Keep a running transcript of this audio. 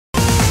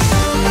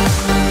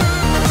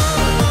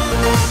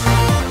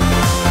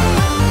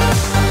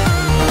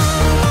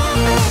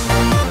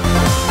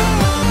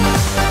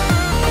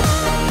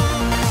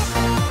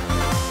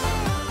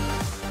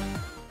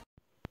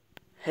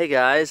Hey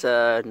guys,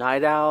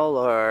 Night Owl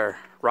or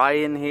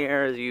Ryan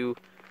here, as you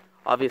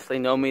obviously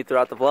know me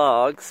throughout the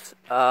vlogs.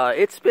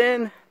 It's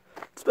been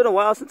a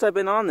while since I've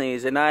been on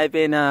these, and I've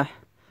been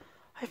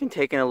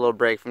taking a little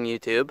break from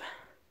YouTube.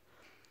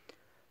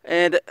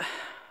 And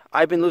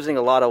I've been losing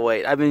a lot of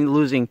weight. I've been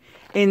losing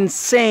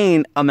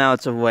insane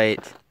amounts of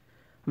weight.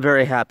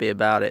 Very happy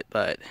about it,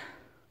 but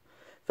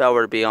if I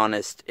were to be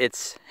honest,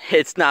 it's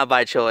not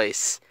by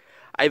choice.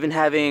 I've been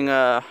having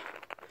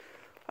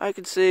I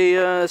could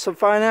say some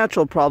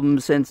financial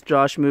problems since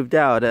Josh moved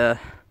out.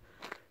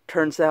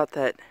 Turns out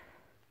that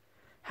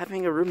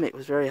having a roommate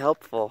was very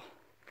helpful.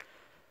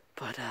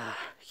 But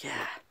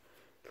yeah,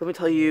 let me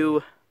tell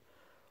you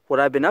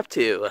what I've been up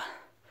to.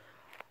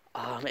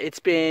 It's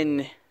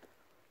been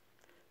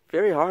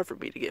very hard for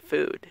me to get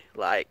food.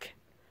 Like,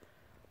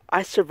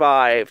 I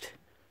survived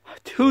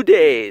 2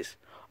 days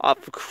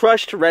off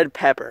crushed red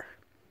pepper.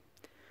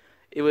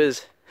 It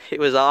was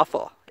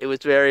awful. It was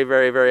very,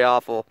 very, very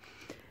awful.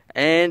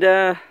 And,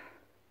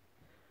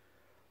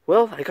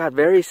 well, I got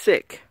very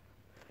sick.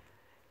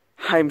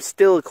 I'm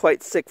still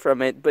quite sick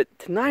from it, but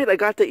tonight I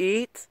got to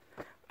eat.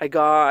 I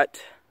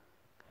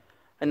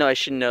know I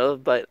shouldn't know,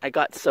 but I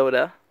got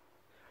soda,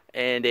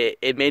 and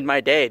it made my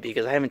day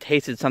because I haven't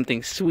tasted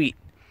something sweet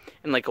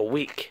in like a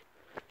week.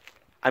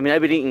 I mean,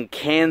 I've been eating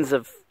cans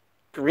of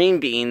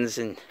green beans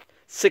and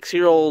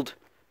 6-year-old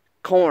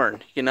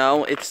corn, you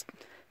know? It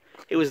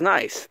was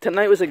nice.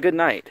 Tonight was a good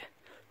night.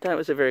 Tonight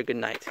was a very good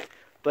night.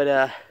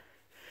 But,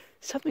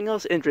 something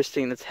else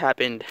interesting that's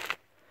happened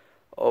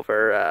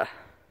over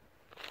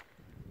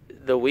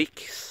the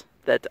weeks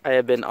that I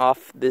have been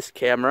off this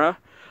camera.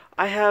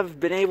 I have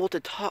been able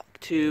to talk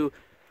to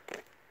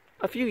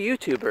a few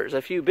YouTubers,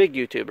 a few big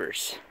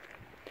YouTubers.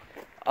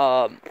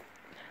 Oh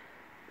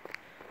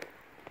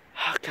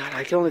God,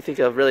 I can only think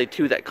of really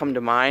 2 that come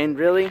to mind,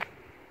 really.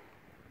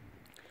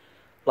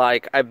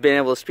 Like, I've been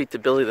able to speak to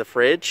Billy the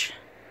Fridge.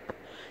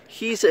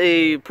 He's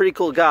a pretty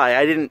cool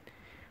guy.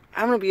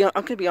 I'm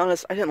gonna be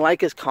honest, I didn't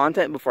like his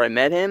content before I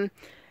met him,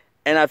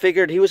 and I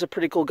figured he was a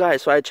pretty cool guy,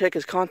 so I'd check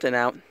his content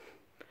out.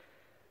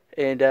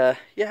 And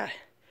yeah,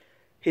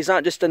 he's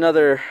not just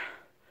another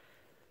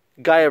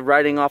guy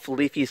riding off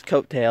Leafy's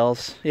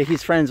coattails. Yeah,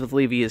 he's friends with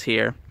Leafy is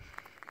here.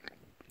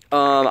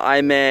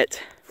 I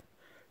met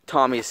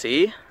Tommy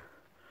C.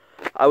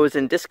 I was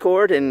in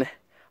Discord, and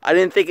I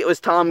didn't think it was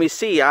Tommy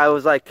C. I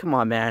was like, come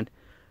on, man,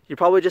 you're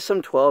probably just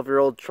some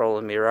 12-year-old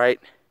trolling me, right?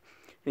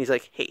 And he's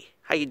like, hey,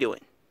 how you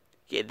doing?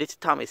 Yeah, this is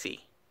Tommy C.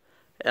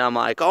 And I'm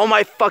like, oh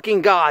my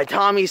fucking God,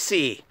 Tommy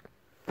C.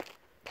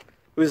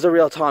 Who's the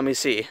real Tommy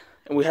C?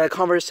 And we had a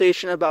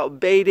conversation about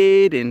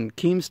Baited and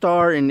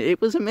Keemstar, and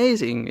it was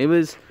amazing.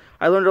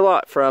 I learned a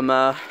lot from,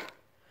 I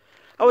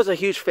was a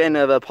huge fan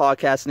of a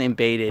podcast named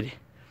Baited.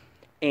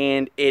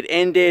 And it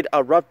ended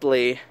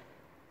abruptly,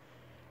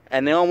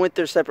 and they all went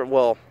their separate,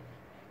 well,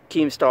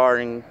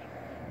 Keemstar and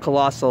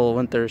Colossal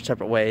went their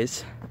separate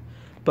ways.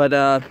 But,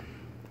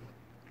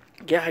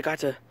 yeah, I got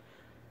to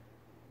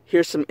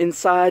here's some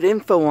inside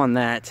info on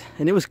that,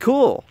 and it was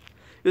cool.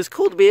 It was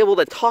cool to be able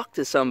to talk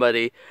to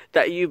somebody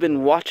that you've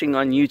been watching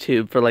on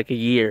YouTube for like a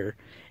year,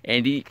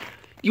 and you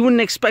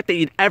wouldn't expect that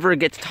you'd ever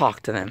get to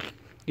talk to them,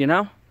 you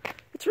know?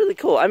 It's really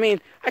cool. I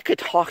mean, I could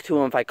talk to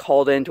him if I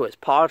called into his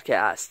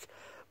podcast,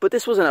 but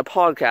this wasn't a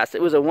podcast.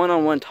 It was a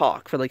one-on-one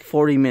talk for like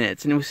 40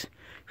 minutes, and it was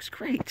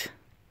great.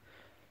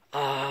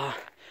 I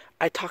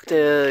talked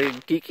to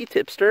Geeky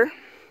Tipster.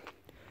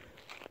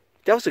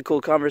 That was a cool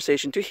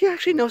conversation too. He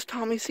actually knows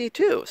Tommy C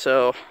too.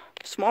 So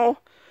small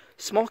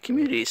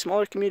community,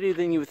 smaller community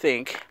than you would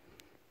think.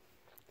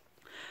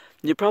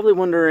 You're probably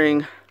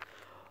wondering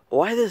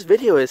why this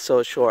video is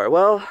so short.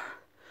 Well,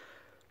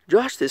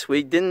 Josh this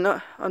week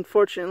didn't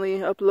unfortunately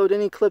upload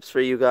any clips for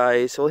you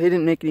guys. Well, he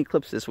didn't make any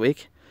clips this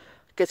week.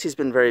 I guess he's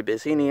been very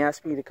busy, and he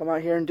asked me to come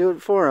out here and do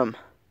it for him.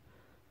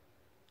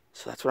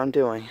 So that's what I'm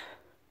doing.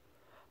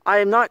 I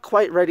am not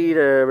quite ready to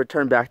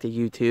return back to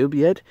YouTube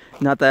yet.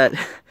 Not that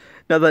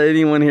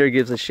anyone here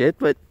gives a shit,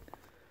 but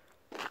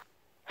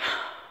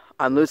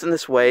I'm losing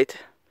this weight,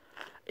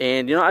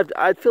 and you know,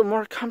 I'd feel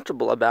more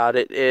comfortable about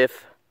it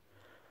if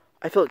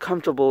I felt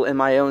comfortable in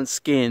my own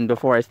skin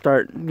before I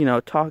start, you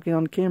know, talking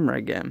on camera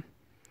again.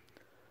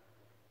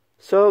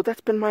 So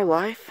that's been my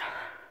life.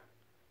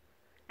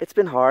 It's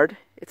been hard.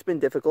 It's been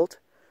difficult.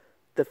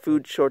 The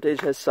food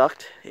shortage has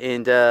sucked,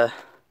 and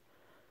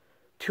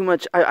too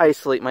much. I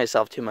isolate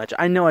myself too much.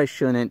 I know I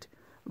shouldn't,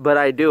 but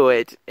I do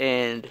it,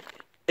 and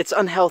it's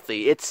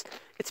unhealthy. It's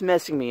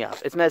messing me up.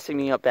 It's messing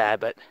me up bad,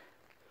 but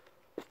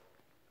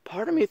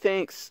part of me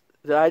thinks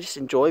that I just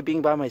enjoy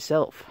being by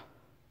myself.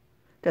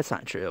 That's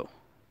not true.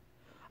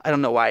 I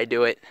don't know why I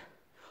do it.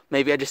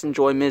 Maybe I just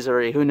enjoy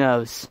misery. Who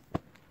knows?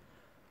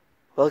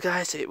 Well,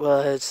 guys, it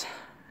was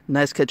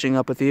nice catching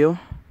up with you.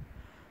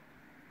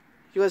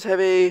 You guys have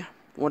a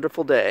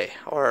wonderful day,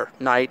 or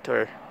night,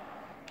 or,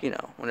 you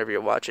know, whenever you're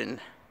watching.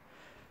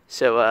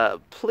 So,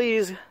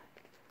 please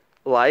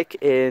like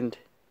and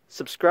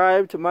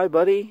subscribe to my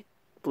buddy,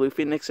 Blue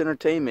Phoenix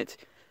Entertainment.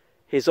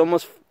 He's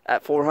almost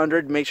at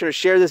 400. Make sure to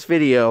share this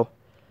video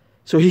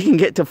so he can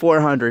get to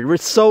 400. We're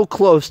so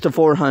close to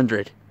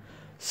 400.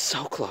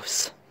 So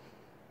close.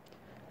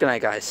 Good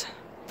night, guys.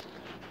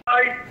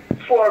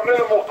 For a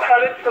minimal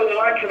credit so that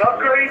I can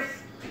upgrade?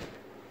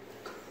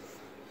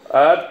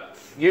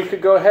 You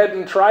could go ahead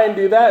and try and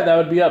do that. That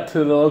would be up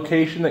to the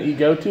location that you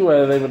go to,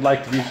 whether they would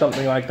like to do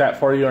something like that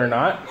for you or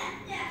not.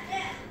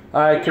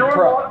 You're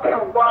not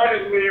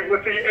providing me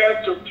with the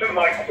answer to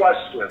my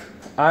question.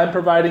 I'm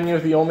providing you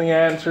with the only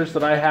answers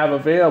that I have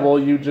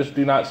available. You just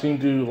do not seem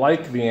to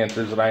like the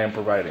answers that I am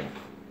providing.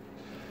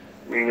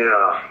 Yeah,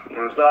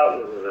 is that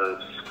what it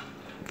is?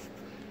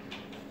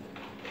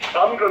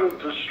 I'm going to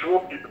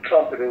destroy the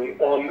company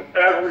on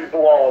every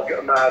blog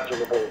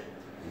imaginable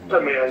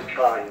to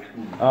mankind.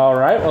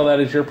 Alright, well that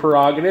is your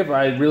prerogative.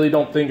 I really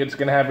don't think it's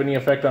going to have any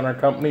effect on our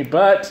company,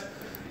 but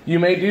you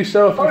may do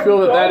so if you feel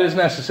that that is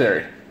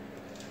necessary.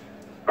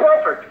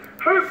 Perfect.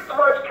 Who's the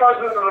Vice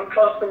President of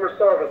Customer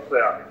Service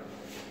there?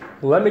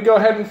 Let me go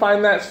ahead and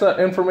find that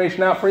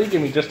information out for you.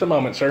 Give me just a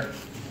moment, sir.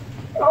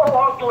 Oh,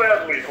 I'll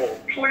gladly hold.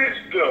 Please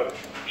do,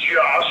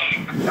 Josh.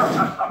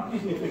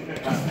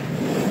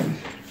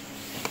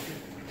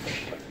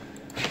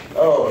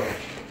 Oh,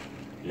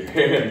 you're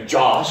hearing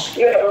Josh?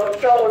 Yeah, I'm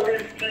selling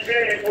these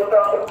TVs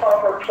without the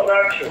proper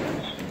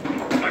connections.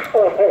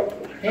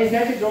 Hey, is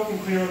that the girl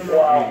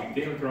from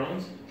Game of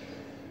Thrones?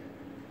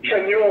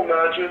 Can you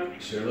imagine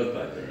Sure look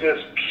like her.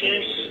 this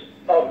piece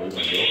of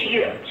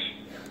shit?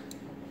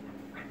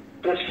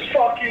 This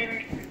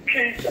fucking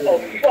piece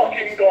of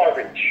fucking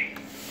garbage.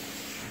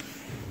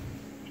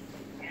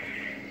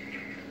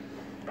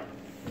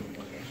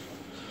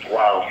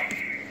 Wow.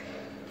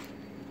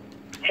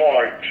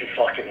 Hard to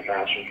fucking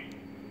imagine.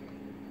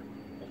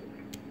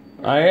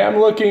 I am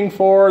looking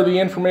for the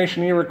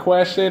information you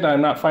requested.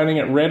 I'm not finding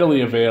it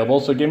readily available,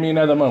 so give me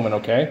another moment,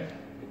 okay?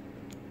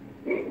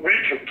 We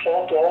can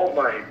talk all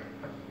night.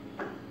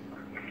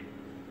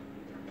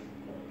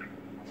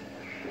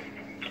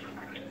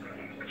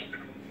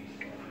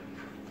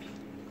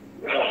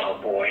 Oh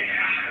boy.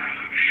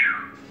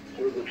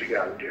 Hold it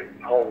together, dude.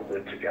 Hold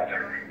it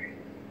together.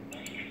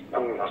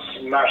 I'm gonna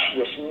smash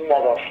this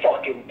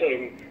motherfucking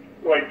thing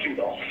right through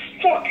the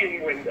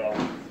fucking window.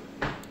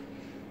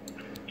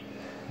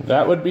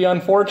 That would be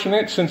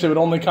unfortunate since it would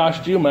only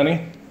cost you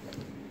money.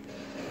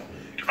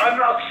 I'm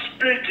not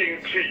speaking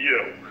to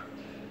you.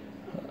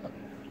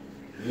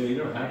 You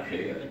don't have to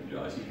pay that,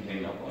 Josh. You can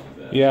hang up on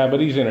that. Yeah, but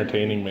he's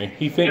entertaining me.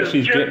 He thinks Just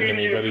he's give getting to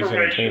me, the but he's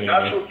information. entertaining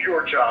That's me. what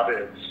your job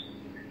is.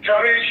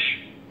 Tamish?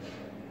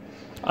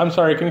 I'm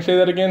sorry, can you say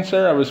that again,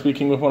 sir? I was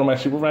speaking with one of my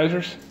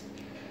supervisors.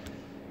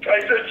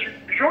 I said,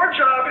 your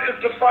job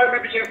is to find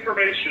me the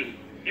information.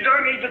 You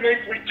don't need to make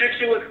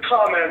ridiculous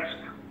comments.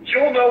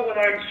 You'll know when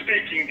I'm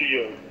speaking to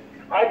you.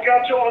 I've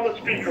got you on the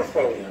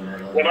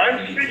speakerphone. When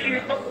I'm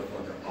speaking,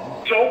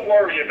 don't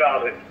worry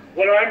about it.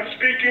 When I'm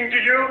speaking to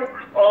you,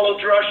 I'll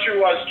address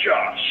you as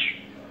Josh.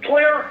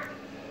 Clear?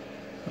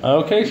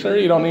 Okay, sir,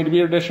 you don't need to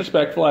be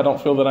disrespectful. I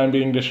don't feel that I'm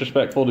being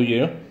disrespectful to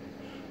you.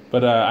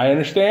 But I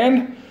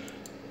understand.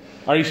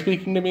 Are you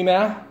speaking to me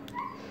now?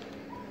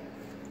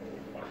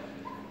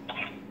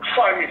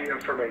 Find me the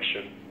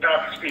information.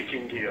 Not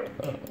speaking to you.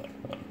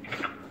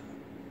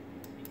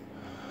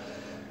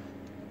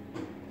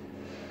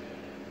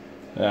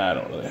 I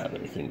don't really have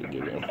anything to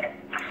give you.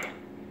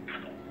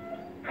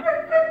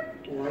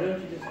 Why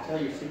don't you just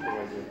tell your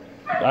supervisor?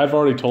 I've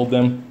already told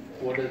them.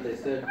 What did they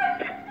say?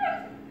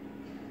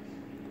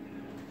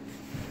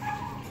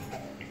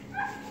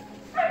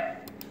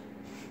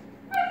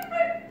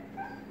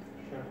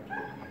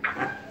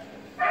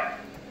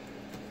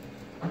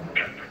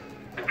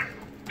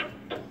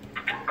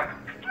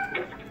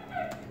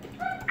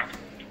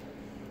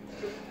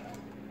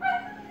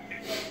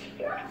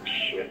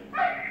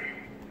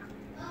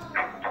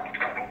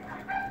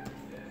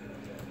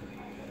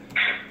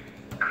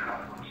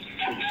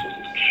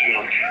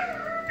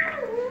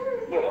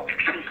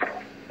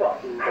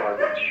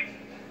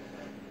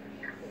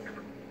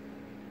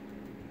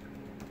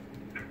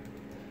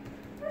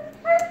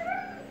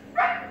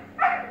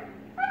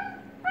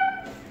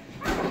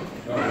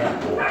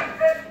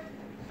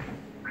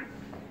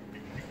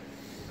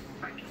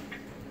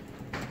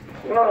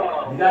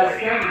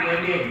 That's something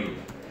they gave you.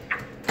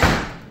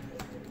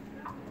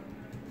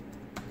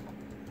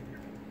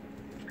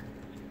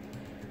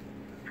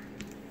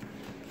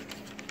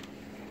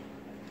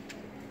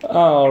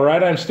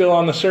 Alright, I'm still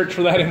on the search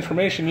for that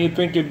information. You'd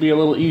think it'd be a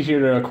little easier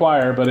to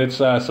acquire, but it's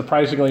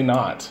surprisingly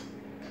not.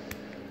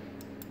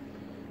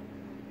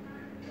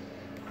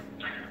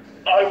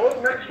 I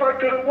wouldn't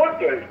expect that it would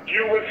be.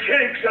 You would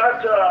think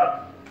that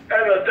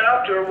an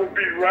adapter would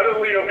be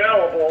readily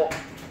available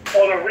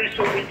on a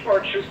recently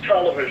purchased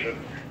television.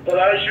 But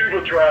as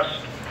you've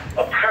addressed,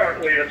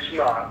 apparently it's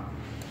not.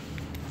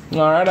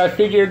 Alright, I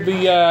figured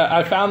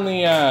I found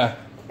the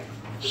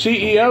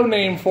CEO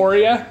name for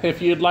you,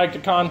 if you'd like to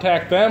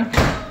contact them.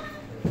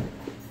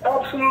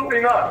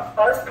 Absolutely not.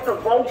 I'm the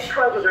vice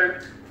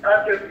president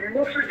at the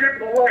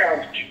Michigan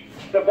Lounge,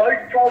 the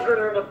vice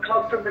president of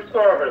customer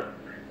service,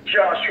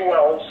 Josh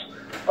Wells.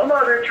 I'm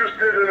not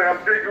interested in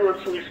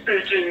ambiguously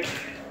speaking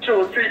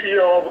to a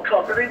CEO of a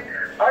company.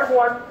 I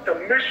want the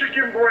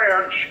Michigan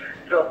branch,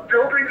 the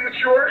building that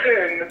you're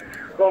in,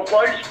 the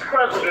vice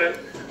president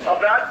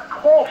of that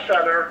call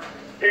center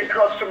in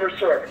customer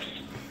service.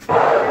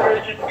 Let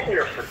me make it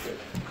clear for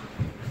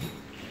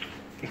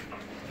you.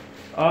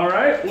 All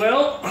right,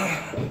 well,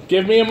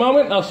 give me a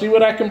moment and I'll see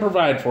what I can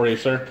provide for you,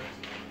 sir.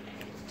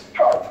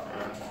 Oh.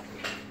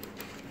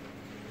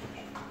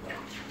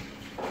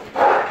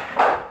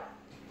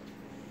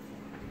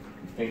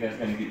 Think that's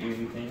gonna get you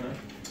anything, huh?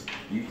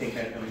 You think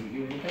that's gonna get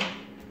you anything?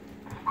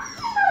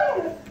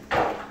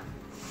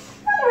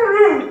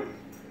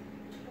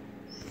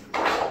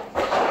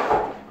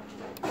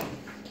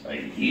 I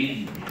hear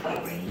you,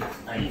 Monkey Brain.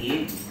 I hear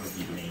you,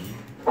 Monkey Brain.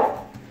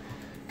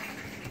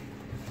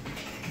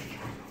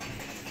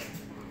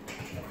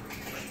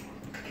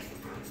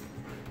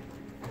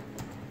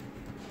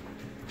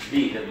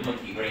 Be the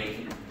Monkey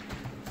Brain.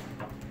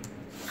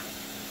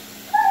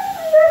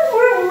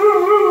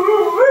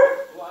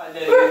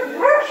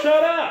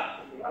 Shut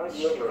up! I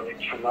literally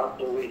cannot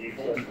believe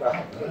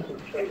that this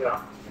is straight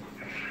up.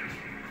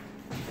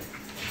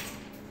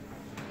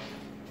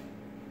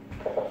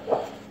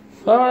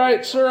 All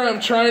right, sir, I'm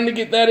trying to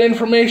get that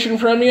information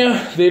from you.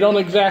 They don't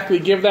exactly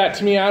give that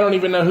to me. I don't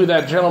even know who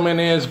that gentleman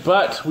is,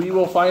 but we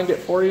will find it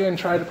for you and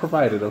try to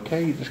provide it,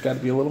 okay? You just got to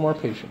be a little more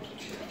patient.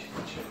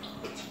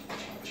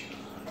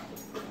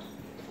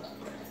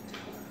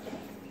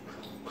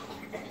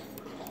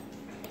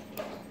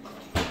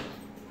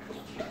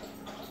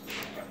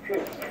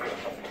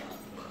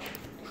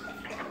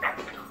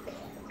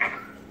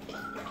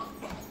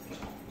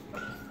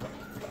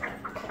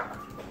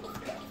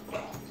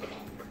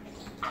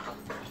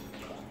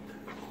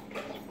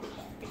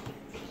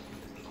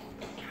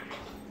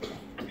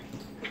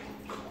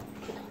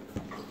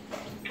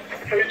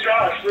 Hey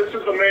Josh, this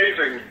is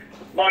amazing.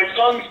 My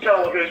son's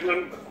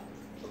television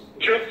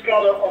just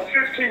got a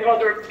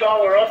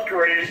 $1,500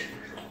 upgrade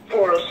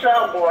for a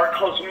soundbar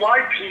because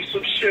my piece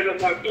of shit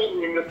in my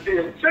bedroom, that's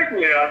the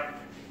Insignia,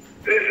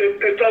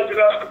 it doesn't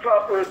have the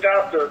proper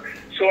adapter.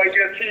 So I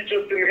guess he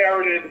just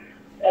inherited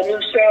a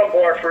new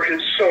soundbar for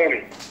his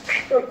Sony.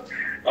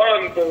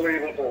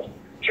 Unbelievable.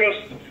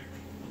 Just,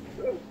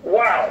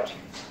 wow.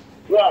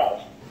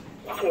 Wow.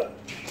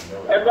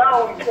 And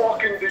now I'm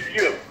talking to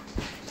you.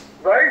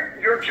 Right?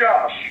 You're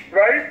Josh,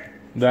 right?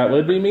 That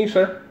would be me,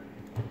 sir.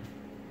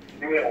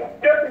 Yeah.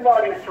 Get me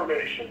my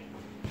information.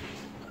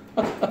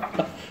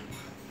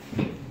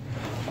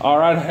 All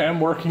right, I am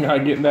working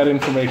on getting that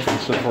information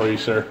for you,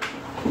 sir.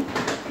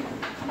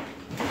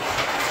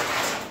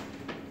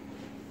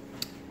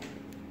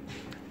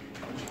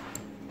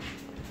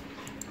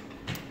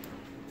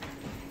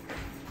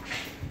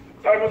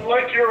 I would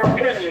like your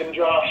opinion,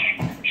 Josh.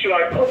 Should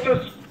I put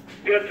this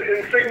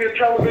Insignia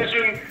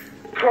television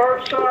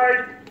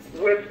curbside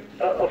with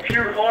a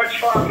few large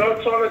font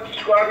notes on it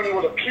describing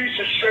what a piece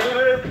of shit it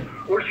is?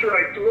 Or should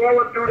I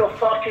throw it through the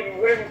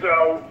fucking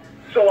window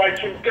so I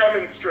can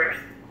demonstrate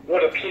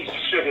what a piece of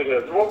shit it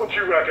is? What would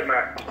you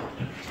recommend?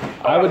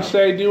 I would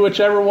say do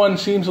whichever one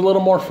seems a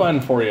little more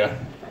fun for you.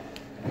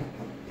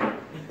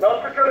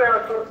 That's a good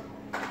answer.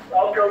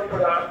 I'll go for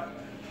that.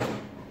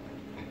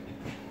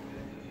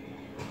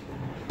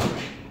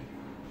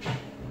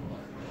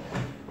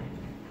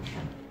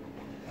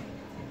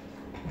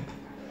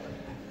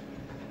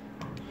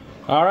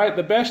 All right,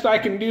 the best I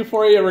can do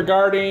for you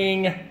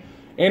regarding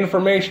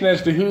information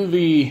as to who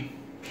the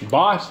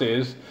boss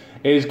is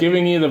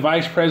giving you the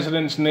vice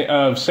president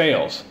of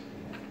sales.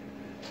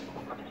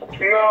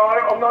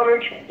 No, I'm not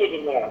interested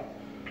in that.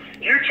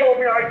 You told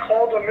me I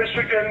called the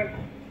Michigan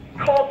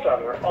call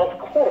center, of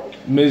course.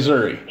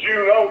 Missouri. Do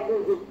you know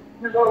who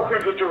the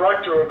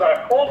director of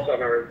that call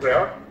center is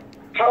there?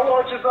 How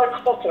large is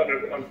that call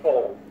center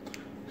unfold?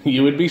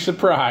 You would be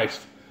surprised.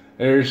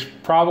 There's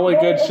probably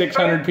a good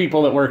 600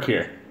 people that work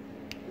here.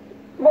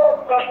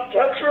 Well,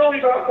 that's really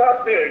not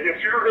that big.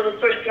 If you were going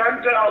to say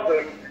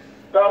 10,000,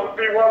 that would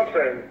be one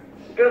thing.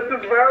 This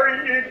is very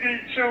easy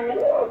to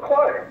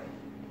acquire.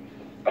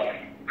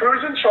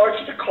 Who's in charge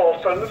of the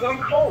call centers and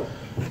calls?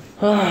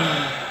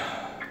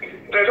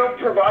 They don't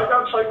provide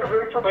that type of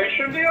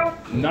information to you?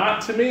 Not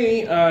to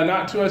me,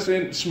 not to us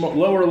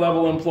lower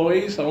level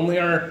employees, only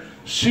our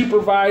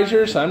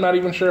supervisors. I'm not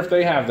even sure if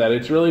they have that.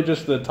 It's really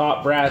just the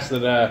top brass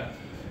that,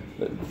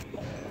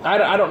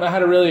 I don't know how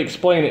to really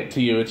explain it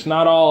to you. It's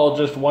not all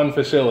just one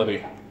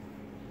facility.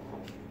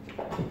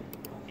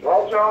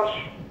 Well, Josh,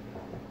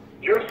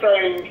 you're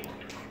saying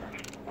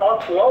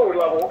us lower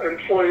level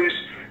employees,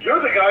 you're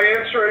the guy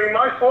answering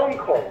my phone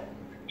call.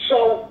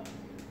 So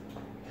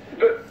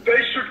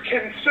they should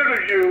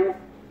consider you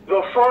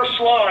the first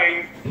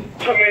line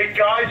to make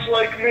guys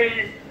like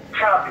me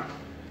happy.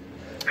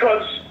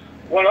 Because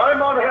when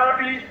I'm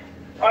unhappy,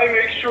 I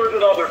make sure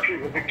that other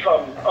people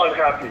become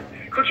unhappy.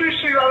 Could you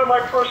see that in my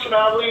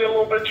personality a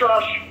little bit,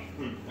 Josh?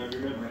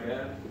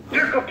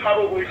 You could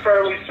probably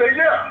fairly say,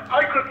 yeah,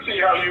 I could see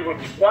how you would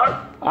do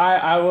that.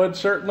 I would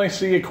certainly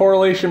see a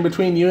correlation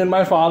between you and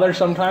my father.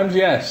 Sometimes,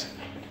 yes.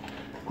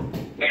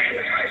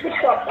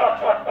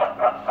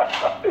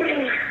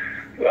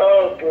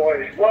 Oh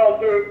boy. Well,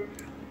 dude,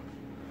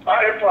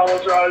 I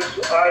apologize.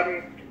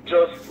 I'm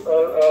just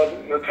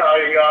an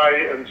Italian guy,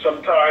 and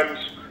sometimes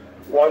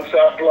once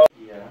that blood.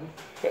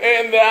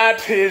 And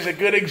that is a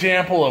good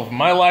example of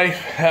my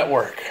life at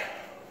work.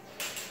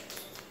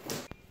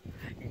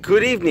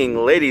 Good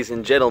evening, ladies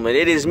and gentlemen.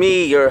 It is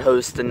me, your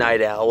host, the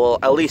Night Owl. Well,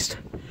 at least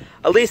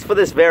for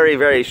this very,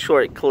 very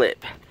short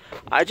clip.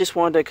 I just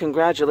wanted to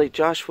congratulate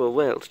Joshua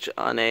Welch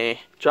on a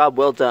job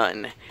well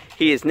done.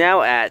 He is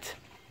now at...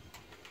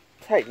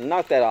 Titan,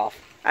 knock that off.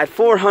 At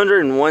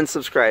 401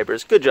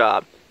 subscribers. Good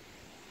job.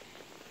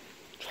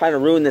 Trying to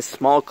ruin this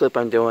small clip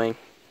I'm doing.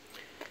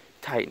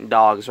 Titan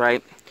dogs,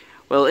 right?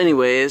 Well,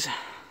 anyways...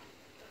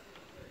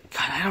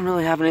 God, I don't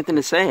really have anything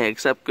to say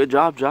except good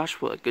job,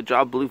 Joshua. Good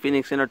job, Blue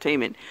Phoenix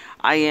Entertainment.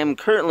 I am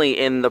currently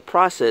in the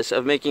process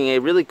of making a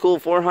really cool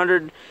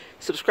 400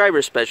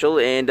 subscriber special,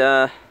 and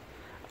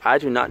I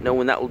do not know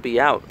when that will be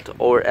out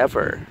or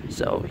ever.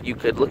 So you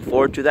could look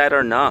forward to that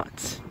or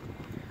not.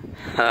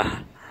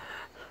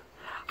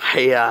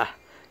 I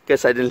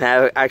guess I didn't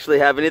actually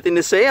have anything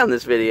to say on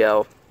this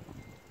video.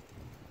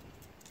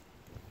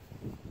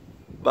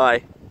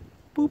 Bye.